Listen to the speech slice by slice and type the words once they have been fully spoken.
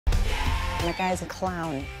And the guy's a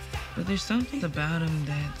clown. But there's something about him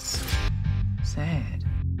that's sad.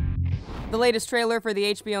 The latest trailer for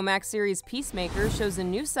the HBO Max series Peacemaker shows a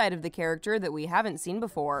new side of the character that we haven't seen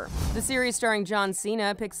before. The series starring John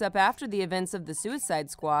Cena picks up after the events of the Suicide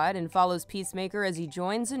Squad and follows Peacemaker as he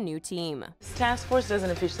joins a new team. This task force doesn't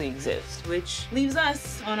officially exist, which leaves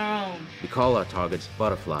us on our own. We call our targets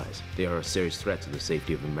butterflies. They are a serious threat to the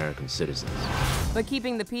safety of American citizens. But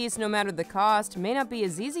keeping the peace no matter the cost may not be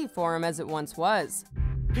as easy for him as it once was.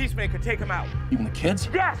 Peacemaker, take him out. Even the kids?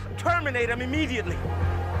 Yes! Terminate him immediately!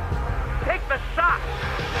 Take the shot!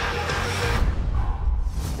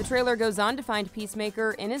 The trailer goes on to find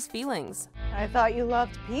Peacemaker in his feelings. I thought you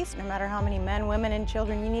loved peace, no matter how many men, women, and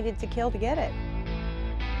children you needed to kill to get it.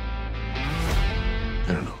 I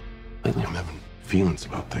don't know. Lately I'm having feelings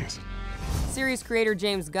about things. Series creator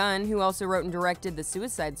James Gunn, who also wrote and directed The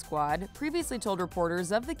Suicide Squad, previously told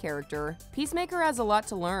reporters of the character, "Peacemaker has a lot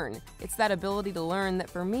to learn. It's that ability to learn that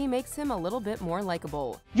for me makes him a little bit more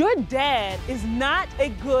likable." Your dad is not a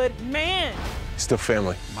good man. Still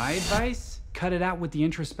family. My advice? Cut it out with the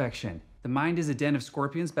introspection. The mind is a den of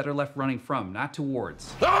scorpions better left running from, not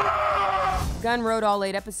towards. Gunn wrote all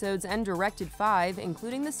 8 episodes and directed 5,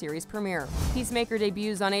 including the series premiere. Peacemaker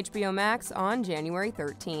debuts on HBO Max on January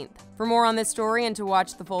 13th. For more on this story and to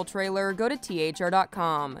watch the full trailer, go to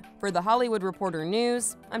THR.com. For The Hollywood Reporter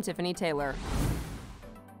News, I'm Tiffany Taylor.